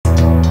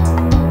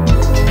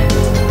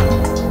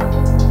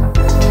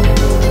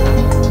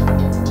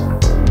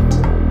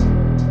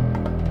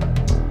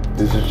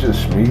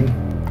just me?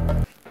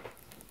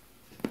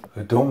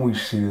 Or don't we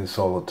see this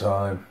all the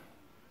time?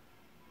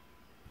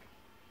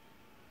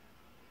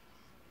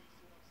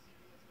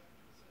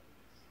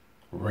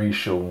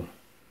 Racial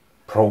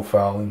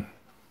profiling.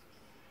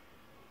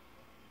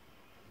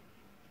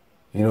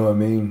 You know what I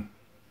mean?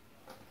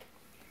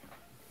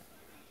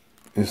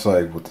 It's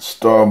like with the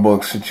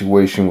Starbucks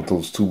situation with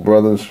those two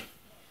brothers.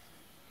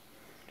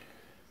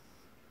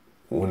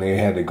 When they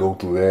had to go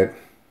through that,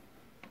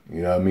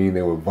 you know what I mean?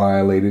 They were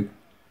violated.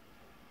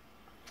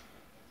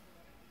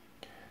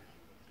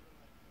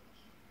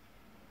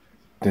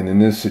 Then in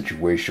this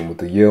situation with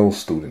the Yale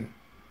student,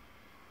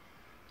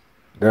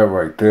 that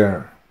right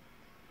there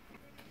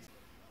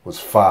was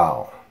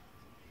foul.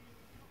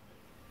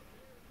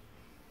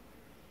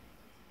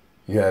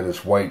 You had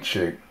this white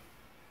chick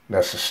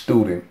that's a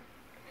student,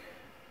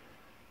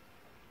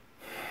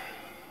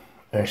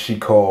 and she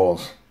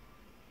calls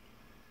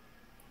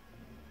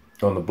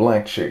on the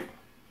black chick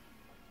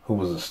who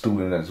was a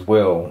student as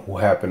well, who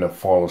happened to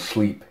fall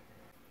asleep.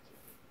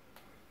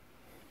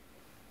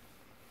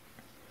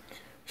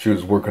 She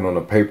was working on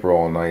a paper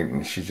all night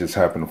and she just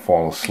happened to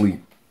fall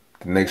asleep.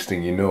 The next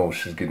thing you know,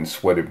 she's getting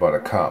sweated by the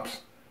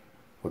cops,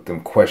 with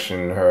them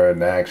questioning her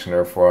and asking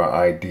her for her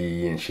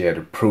ID, and she had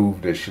to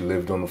prove that she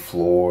lived on the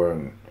floor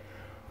and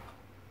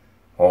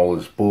all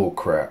this bull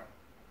crap.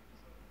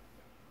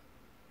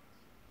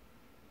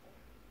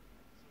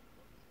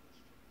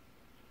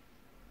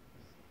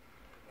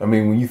 I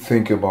mean, when you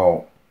think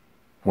about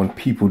when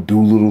people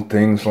do little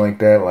things like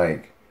that,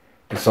 like,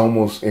 it's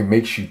almost, it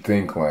makes you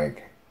think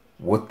like,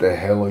 what the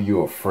hell are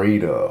you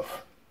afraid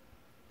of?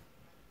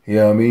 You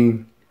know what I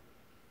mean?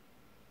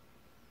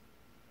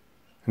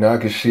 Now I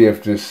could see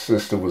if this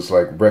sister was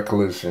like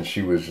reckless and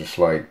she was just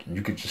like,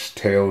 you could just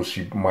tell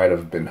she might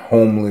have been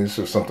homeless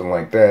or something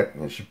like that,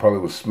 and she probably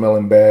was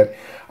smelling bad.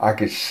 I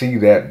could see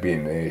that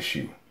being the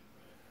issue.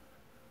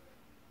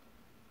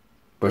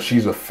 But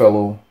she's a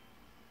fellow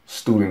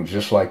student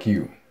just like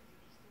you.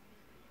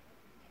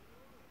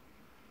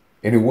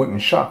 And it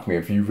wouldn't shock me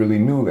if you really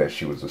knew that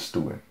she was a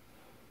student.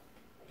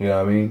 You know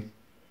what I mean?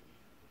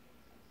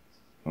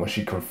 When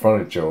she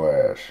confronted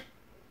your ass,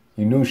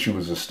 you knew she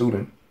was a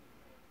student.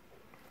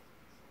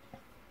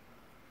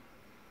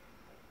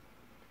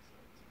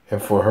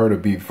 And for her to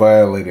be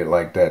violated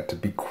like that, to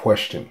be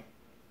questioned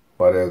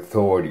by the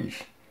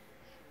authorities,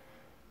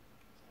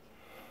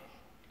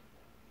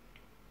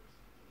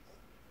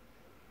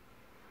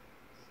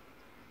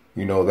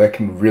 you know, that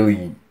can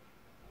really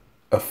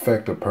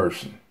affect a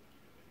person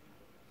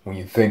when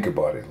you think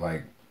about it.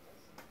 Like,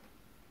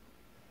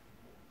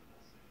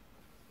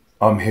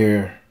 I'm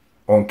here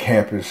on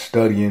campus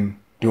studying,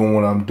 doing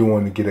what I'm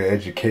doing to get an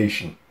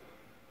education,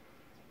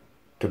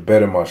 to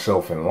better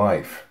myself in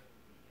life.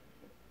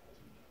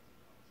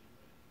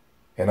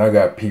 And I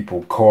got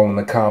people calling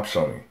the cops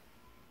on me.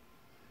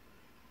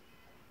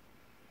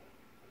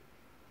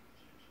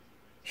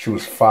 She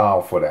was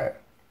foul for that.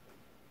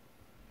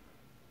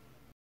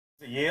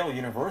 Yale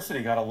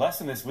University got a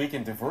lesson this week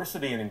in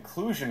diversity and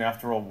inclusion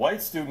after a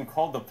white student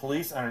called the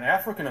police on an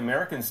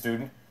African-American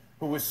student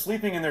who was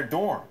sleeping in their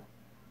dorm.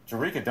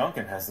 Jerika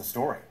Duncan has the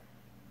story.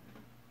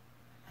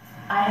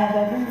 I have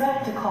every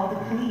right to call the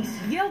police.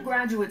 Yale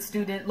graduate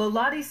student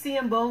Lolati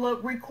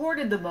Siambola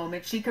recorded the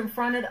moment she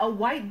confronted a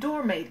white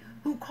doormate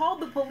who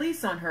called the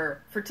police on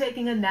her for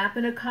taking a nap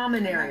in a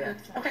common area.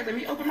 Okay, let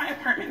me open my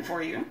apartment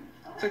for you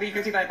so that you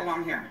can see that I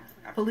belong here.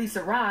 Police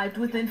arrived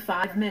within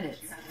 5 minutes.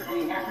 After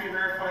we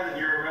verify that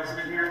you're a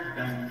resident here,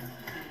 then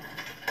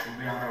we'll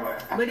be on our way.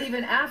 But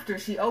even after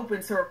she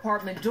opens her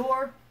apartment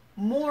door,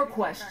 more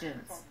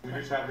questions. We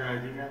just have your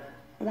ID here.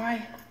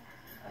 Why?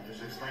 I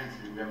just explained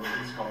to you, we have a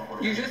police call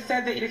for you. You just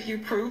said that if you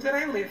prove that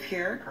I live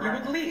here,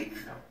 Correct. You would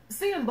leave.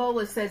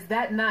 Siambola says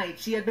that night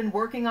she had been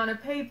working on a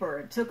paper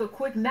and took a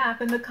quick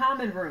nap in the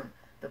common room.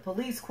 The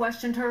police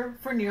questioned her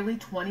for nearly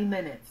 20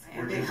 minutes.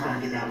 We're just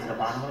going to get down to the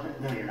bottom of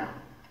it? No, you're not.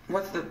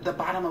 What's the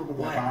bottom of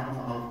what? The bottom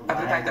of the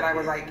fact that I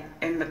was like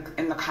in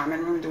the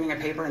common room doing a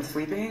paper and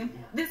sleeping?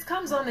 This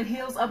comes on the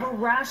heels of a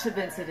rash of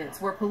incidents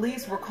where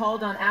police were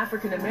called on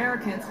African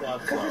Americans.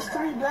 Because there's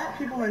 3 black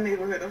people in the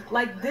neighborhood.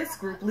 Like this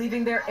group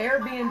leaving their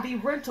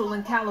Airbnb rental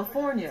in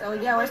California. So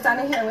yeah, we're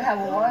standing here. We have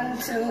 1,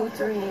 2,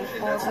 3,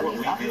 4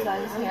 police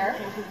officers here.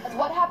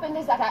 What happened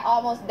is that I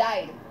almost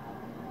died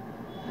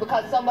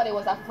because somebody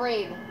was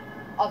afraid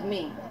of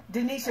me.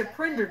 Denisha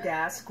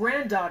Prendergast,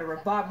 granddaughter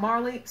of Bob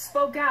Marley,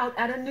 spoke out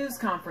at a news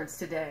conference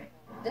today.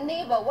 The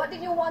neighbor, what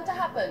did you want to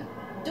happen?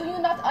 Do you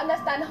not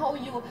understand how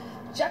you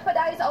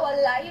jeopardize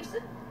our lives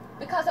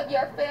because of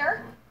your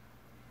fear?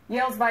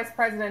 Yale's Vice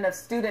President of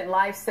Student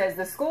Life says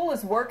the school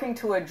is working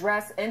to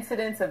address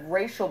incidents of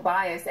racial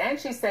bias, and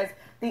she says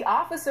the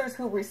officers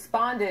who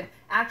responded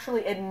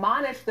actually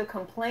admonished the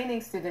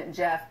complaining student,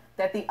 Jeff,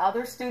 that the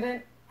other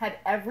student had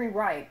every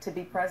right to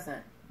be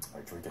present. All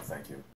right, Jerika, thank you.